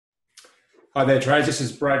Hi there, traders. This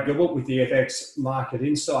is Brad Gilbert with the FX Market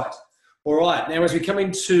Insight. All right, now as we come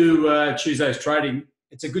into Tuesday's trading,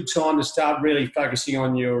 it's a good time to start really focusing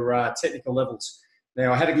on your technical levels.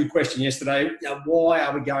 Now, I had a good question yesterday. Now, why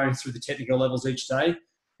are we going through the technical levels each day?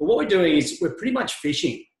 Well, what we're doing is we're pretty much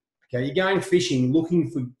fishing. Okay, you're going fishing,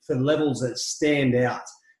 looking for levels that stand out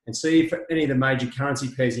and see if any of the major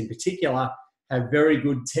currency pairs in particular have very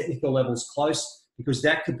good technical levels close, because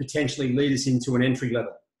that could potentially lead us into an entry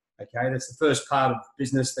level. Okay, that's the first part of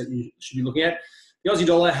business that you should be looking at. The Aussie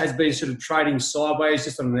dollar has been sort of trading sideways,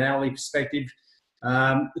 just on an hourly perspective.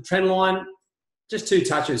 The trend line, just 2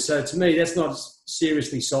 touches. So to me, that's not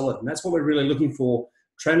seriously solid. And that's what we're really looking for.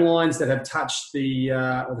 Trend lines that have touched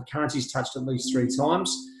or the currency's touched at least 3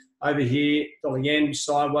 times. Over here, dollar yen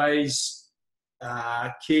sideways,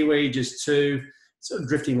 Kiwi just 2, sort of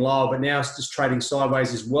drifting lower, but now it's just trading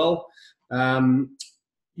sideways as well.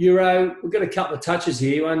 Euro, we've got a couple of touches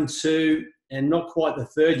here, 1, 2, and not quite the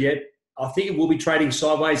third yet. I think it will be trading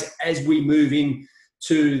sideways as we move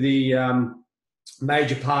into the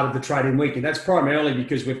major part of the trading week. And that's primarily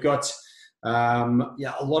because we've got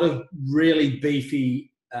a lot of really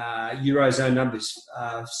beefy Eurozone numbers,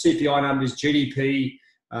 CPI numbers, GDP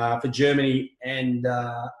for Germany and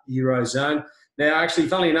Eurozone. Now, actually,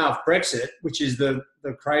 funnily enough, Brexit, which is the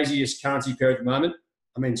craziest currency pair at the moment,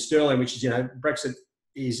 I mean, sterling, which is, Brexit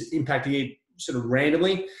is impacting it sort of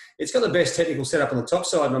randomly. It's got the best technical setup on the top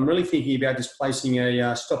side, and I'm really thinking about just placing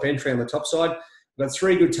a stop entry on the top side. We've got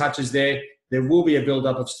 3 good touches there. There will be a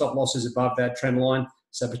build-up of stop losses above that trend line.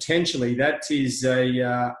 So potentially that is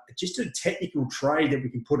just a technical trade that we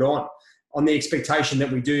can put on the expectation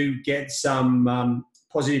that we do get some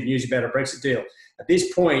positive news about a Brexit deal. At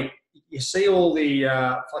this point, you see all the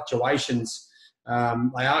fluctuations. They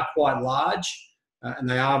are quite large and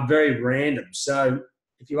they are very random. So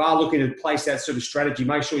if you are looking to place that sort of strategy,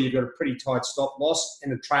 make sure you've got a pretty tight stop loss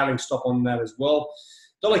and a trailing stop on that as well.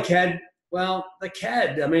 Dollar CAD, well, the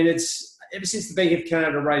CAD, I mean, it's ever since the Bank of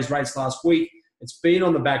Canada raised rates last week, it's been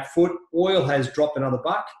on the back foot. Oil has dropped another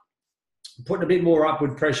buck, putting a bit more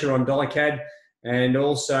upward pressure on dollar CAD, and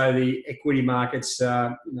also the equity markets,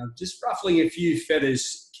 just ruffling a few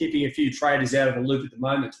feathers, keeping a few traders out of the loop at the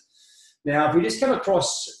moment. Now, if we just come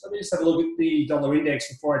across, let me just have a look at the dollar index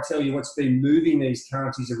before I tell you what's been moving these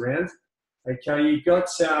currencies around. Okay, you've got,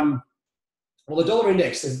 the dollar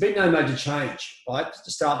index, there's been no major change, right,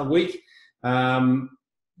 to start the week.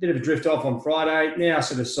 Bit of a drift off on Friday, now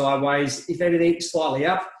sort of sideways. If anything, slightly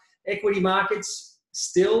up. Equity markets,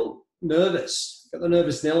 still nervous. Got the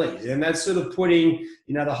nervous Nellies. And that's sort of putting,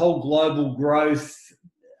 the whole global growth,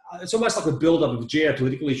 it's almost like a build-up of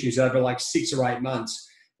geopolitical issues over like 6 or 8 months.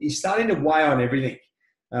 Is starting to weigh on everything.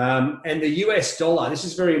 And the US dollar, this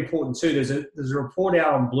is very important too. There's a report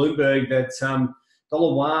out on Bloomberg that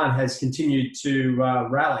dollar yuan has continued to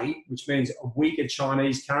rally, which means a weaker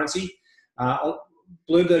Chinese currency.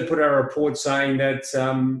 Bloomberg put out a report saying that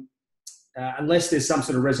unless there's some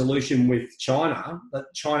sort of resolution with China, that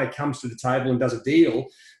China comes to the table and does a deal,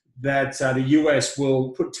 that the US will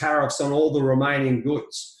put tariffs on all the remaining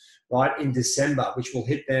goods, right, in December, which will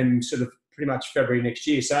hit them sort of pretty much February next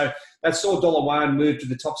year. So that saw dollar yuan move to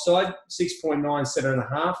the top side,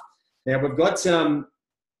 6.97.5. Now we've got, it's going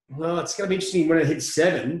to be interesting when it hits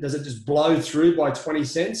 7. Does it just blow through by 20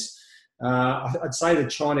 cents? I'd say the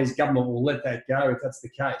Chinese government will let that go if that's the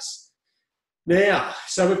case. Now,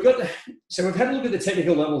 so we've had a look at the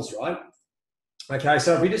technical levels, right? Okay,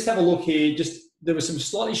 so if we just have a look here, there were some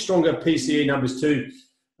slightly stronger PCE numbers too.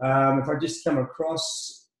 If I just come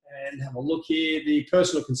across and have a look here, the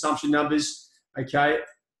personal consumption numbers, okay,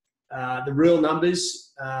 the real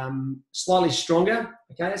numbers, slightly stronger,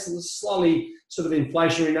 okay, that's a slightly sort of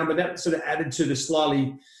inflationary number. That sort of added to the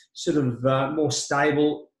slightly sort of more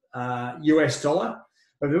stable US dollar.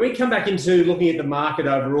 But when we come back into looking at the market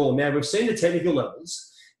overall, now we've seen the technical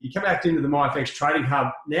levels, you come back into the MyFX Trading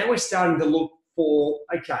Hub, now we're starting to look for,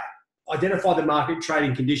 okay, identify the market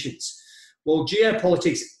trading conditions. Well,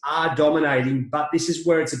 geopolitics are dominating, but this is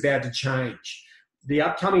where it's about to change. The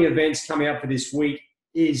upcoming events coming up for this week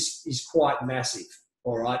is quite massive,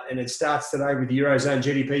 all right? And it starts today with the Eurozone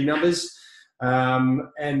GDP numbers,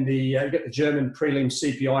 and you've got the German prelim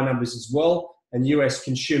CPI numbers as well, and US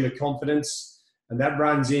consumer confidence. And that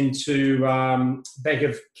runs into Bank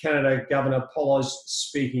of Canada Governor Poloz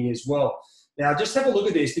speaking as well. Now, just have a look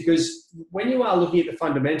at this, because when you are looking at the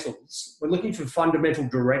fundamentals, we're looking for fundamental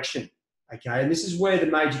direction. Okay, and this is where the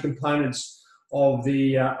major components of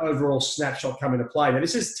the overall snapshot come into play. Now,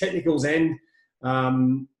 this is technicals and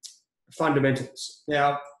fundamentals.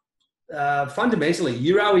 Now, fundamentally,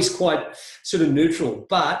 euro is quite sort of neutral,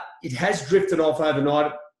 but it has drifted off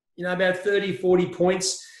overnight about 30, 40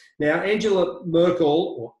 points. Now, Angela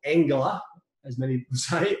Merkel, or Angela, as many people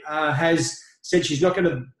say, has said she's not going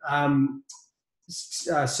to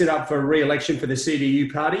sit up for re-election for the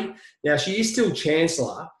CDU party. Now, she is still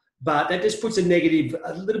Chancellor, but that just puts a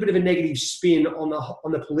little bit of a negative spin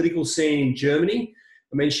on the political scene in Germany.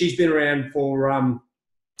 I mean, she's been around for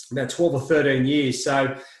about 12 or 13 years,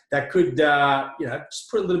 so that could,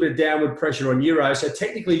 just put a little bit of downward pressure on euro. So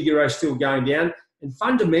technically, euro's still going down, and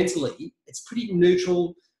fundamentally, it's pretty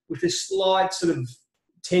neutral with a slight sort of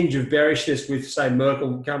tinge of bearishness with, say,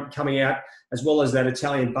 Merkel coming out, as well as that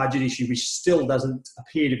Italian budget issue, which still doesn't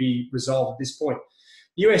appear to be resolved at this point.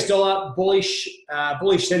 US dollar, bullish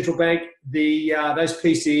central bank. Those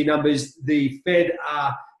PCE numbers, the Fed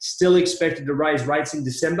are still expected to raise rates in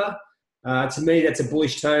December. To me, that's a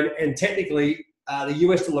bullish tone. And technically, the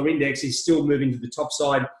US dollar index is still moving to the top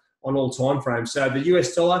side on all time frames. So the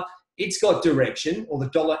US dollar, it's got direction, or the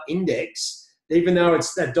dollar index, even though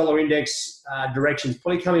it's that dollar index direction is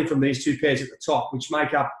probably coming from these two pairs at the top, which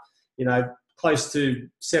make up, close to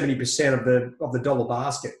 70% of the dollar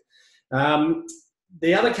basket.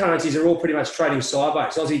 The other currencies are all pretty much trading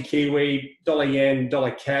sideways. Aussie, Kiwi, dollar yen,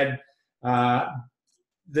 dollar CAD.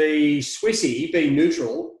 The Swissy being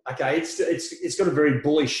neutral, okay, it's got a very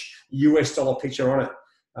bullish US dollar picture on it.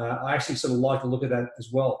 I actually sort of like to look at that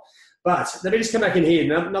as well. But let me just come back in here.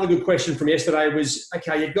 Another good question from yesterday was,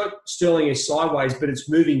 okay, you've got sterling is sideways, but it's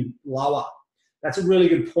moving lower. That's a really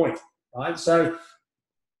good point, right? So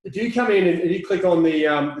if you come in and you click on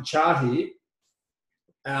the chart here,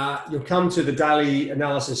 you'll come to the daily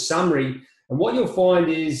analysis summary, and what you'll find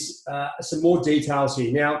is some more details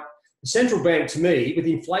here. Now, the central bank, to me, with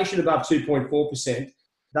inflation above 2.4%,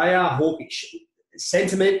 they are hawkish.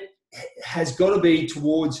 Sentiment has got to be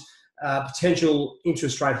towards potential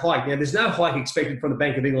interest rate hike. Now, there's no hike expected from the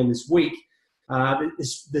Bank of England this week.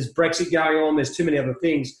 There's Brexit going on. There's too many other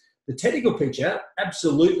things. The technical picture,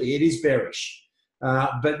 absolutely, it is bearish.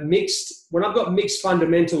 But mixed, when I've got mixed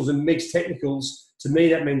fundamentals and mixed technicals, to me,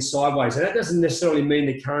 that means sideways. And that doesn't necessarily mean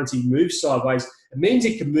the currency moves sideways. It means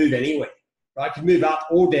it can move anywhere, right? It can move up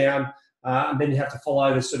or down, and then you have to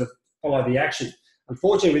follow the action.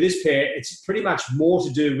 Unfortunately, with this pair, it's pretty much more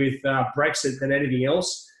to do with Brexit than anything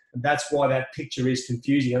else. And that's why that picture is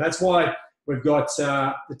confusing. And that's why we've got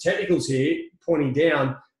the technicals here pointing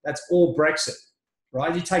down. That's all Brexit,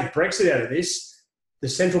 right? You take Brexit out of this, the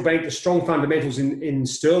central bank, the strong fundamentals in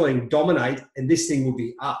sterling dominate, and this thing will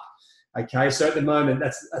be up. Okay, so at the moment,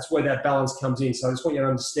 that's where that balance comes in. So I just want you to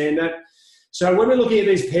understand that. So when we're looking at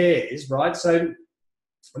these pairs, right, so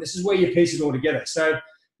this is where you piece it all together. So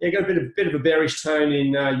you've got a bit of a bearish tone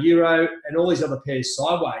in euro and all these other pairs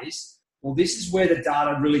sideways. Well, this is where the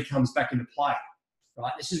data really comes back into play,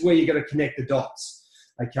 right? This is where you've got to connect the dots,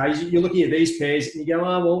 okay? You're looking at these pairs and you go,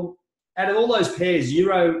 oh, well, out of all those pairs,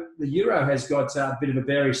 the euro has got a bit of a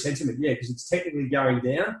bearish sentiment, yeah, because it's technically going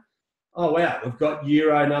down. Oh, wow, we've got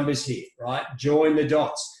euro numbers here, right? Join the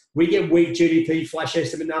dots. We get weak GDP flash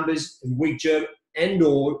estimate numbers and weak German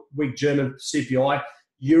CPI.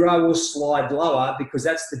 Euro will slide lower because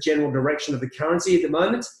that's the general direction of the currency at the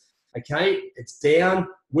moment. Okay, it's down,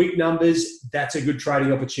 weak numbers, that's a good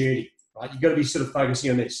trading opportunity, right? You've got to be sort of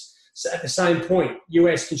focusing on this. So at the same point,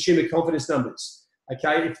 US consumer confidence numbers.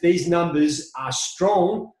 Okay, if these numbers are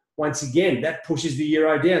strong, once again, that pushes the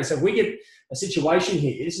euro down. So if we get a situation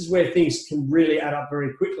here, this is where things can really add up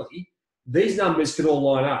very quickly. These numbers could all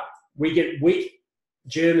line up. We get weak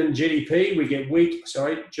German GDP, we get weak,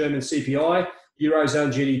 German CPI,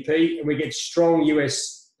 Eurozone GDP, and we get strong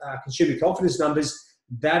US consumer confidence numbers.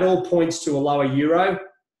 That all points to a lower euro.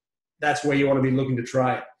 That's where you want to be looking to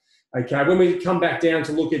trade. Okay, when we come back down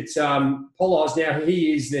to look at Polos, now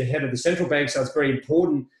he is the head of the central bank, so it's very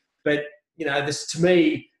important. But, this to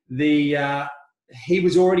me, he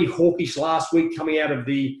was already hawkish last week coming out of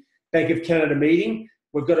the Bank of Canada meeting.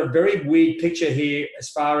 We've got a very weird picture here as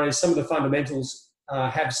far as some of the fundamentals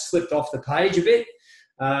have slipped off the page a bit.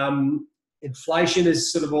 Inflation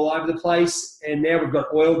is sort of all over the place, and now we've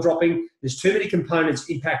got oil dropping. There's too many components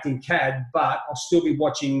impacting CAD, but I'll still be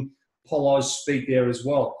watching Polos speak there as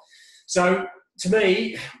well. So to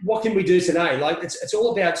me, what can we do today? Like it's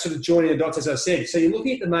all about sort of joining the dots, as I said. So you're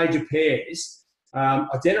looking at the major pairs,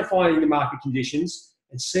 identifying the market conditions,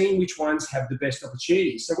 and seeing which ones have the best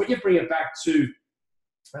opportunities. So when you bring it back to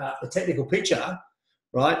the technical picture,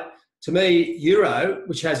 right? To me, euro,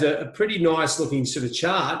 which has a pretty nice looking sort of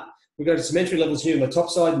chart. We've got some entry levels here on the top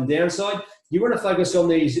side and downside. You want to focus on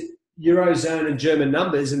these Eurozone and German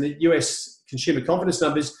numbers and the US consumer confidence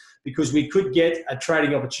numbers because we could get a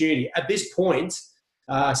trading opportunity. At this point,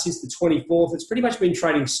 since the 24th. It's pretty much been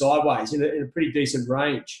trading sideways in a pretty decent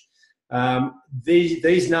range.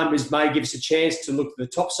 These numbers may give us a chance to look at the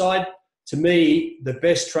top side. To me, the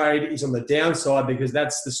best trade is on the downside because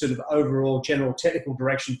that's the sort of overall general technical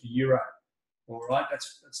direction for euro. All right,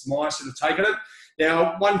 that's my sort of take on it.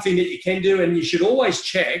 Now, one thing that you can do, and you should always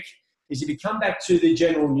check, is if you come back to the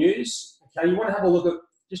general news, okay, you want to have a look at,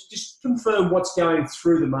 just confirm what's going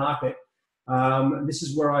through the market. And this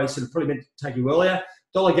is where I sort of probably meant to take you earlier.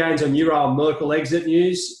 Dollar gains on euro and Merkel exit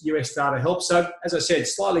news. US data helps. So, as I said,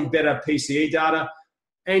 slightly better PCE data.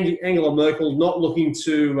 Angela Merkel not looking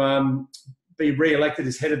to be re-elected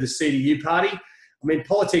as head of the CDU party. I mean,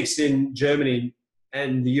 politics in Germany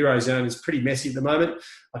and the Eurozone is pretty messy at the moment.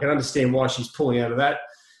 I can understand why she's pulling out of that.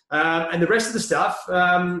 And the rest of the stuff,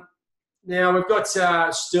 now we've got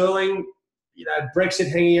sterling, Brexit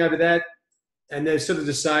hanging over that. And they're sort of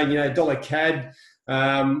just saying, dollar CAD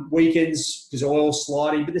weakens because oil's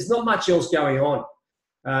sliding, but there's not much else going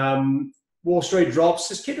on. Wall Street drops.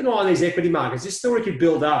 Just keep an eye on these equity markets. This story could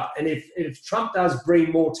build up. And if Trump does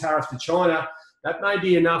bring more tariffs to China, that may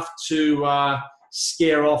be enough to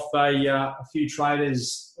scare off a few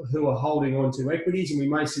traders who are holding on to equities, and we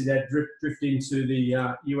may see that drift into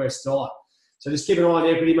the US dollar. So just keep an eye on the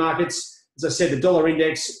equity markets. As I said, the dollar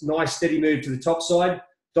index, nice steady move to the top side.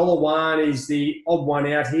 Dollar yuan is the odd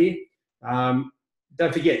one out here.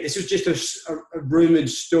 Don't forget, this was just a rumoured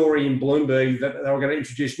story in Bloomberg that they were going to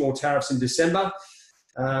introduce more tariffs in December.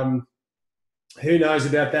 Who knows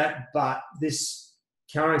about that? But this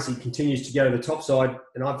currency continues to go to the top side,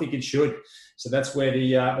 and I think it should. So that's where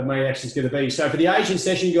the main action is going to be. So for the Asian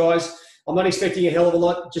session, guys, I'm not expecting a hell of a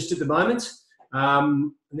lot just at the moment.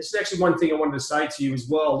 And this is actually one thing I wanted to say to you as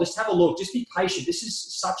well. Just have a look. Just be patient. This is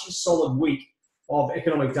such a solid week of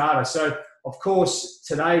economic data. So, of course,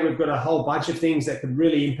 today we've got a whole bunch of things that could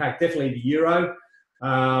really impact definitely the euro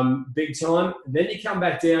big time. And then you come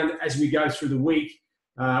back down as we go through the week.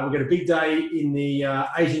 We've got a big day in the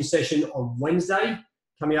Asian session on Wednesday,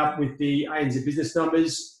 coming up with the ANZ business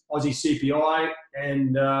numbers, Aussie CPI,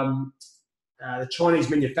 and the Chinese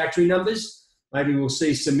manufacturing numbers. Maybe we'll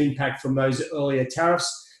see some impact from those earlier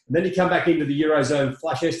tariffs. And then you come back into the Eurozone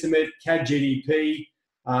flash estimate, CAD GDP.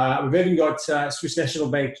 We've even got Swiss National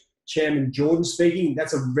Bank Chairman Jordan speaking.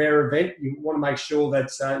 That's a rare event. You want to make sure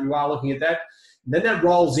that you are looking at that. And then that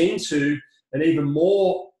rolls into an even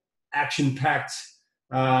more action-packed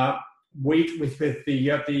week with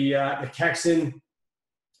the Caxton.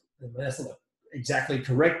 That's not exactly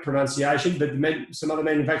correct pronunciation, but some other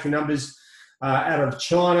manufacturing numbers out of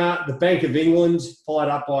China, the Bank of England, followed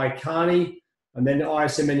up by Carney, and then the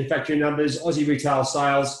ISM manufacturing numbers, Aussie retail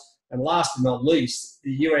sales, and last but not least,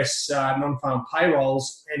 the US non-farm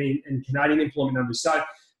payrolls and Canadian employment numbers. So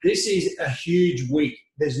this is a huge week.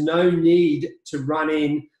 There's no need to run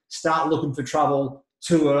in, start looking for trouble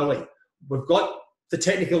too early. We've got the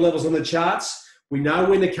technical levels on the charts. We know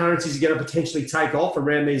when the currencies are going to potentially take off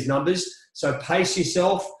around these numbers. So pace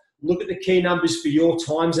yourself, look at the key numbers for your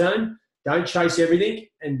time zone. Don't chase everything,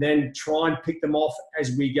 and then try and pick them off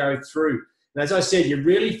as we go through. And as I said, you're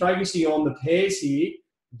really focusing on the pairs here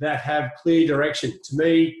that have clear direction. To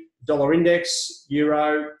me, dollar index,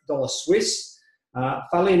 euro, dollar Swiss.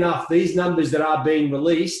 Funnily enough, these numbers that are being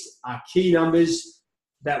released are key numbers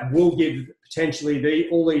that will give potentially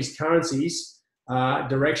all these currencies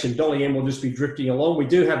direction. Dollar yen will just be drifting along. We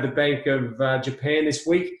do have the Bank of Japan this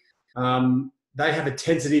week. They have a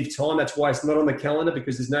tentative time. That's why it's not on the calendar,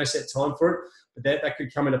 because there's no set time for it. But that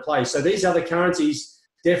could come into play. So these other currencies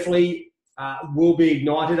definitely will be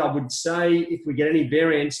ignited. I would say if we get any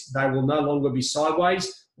variance, they will no longer be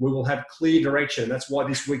sideways. We will have clear direction. That's why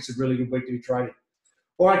this week's a really good week to be trading.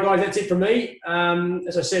 All right, guys, that's it from me.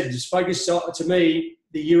 As I said, just focus. To me,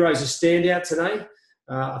 the Euro's a standout today.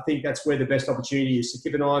 I think that's where the best opportunity is. So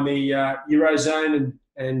keep an eye on the Eurozone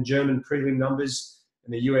and German prelim numbers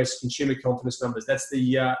and the US consumer confidence numbers. That's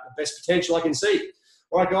the best potential I can see.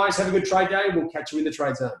 All right, guys, have a good trade day. We'll catch you in the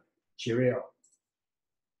trade zone. Cheerio.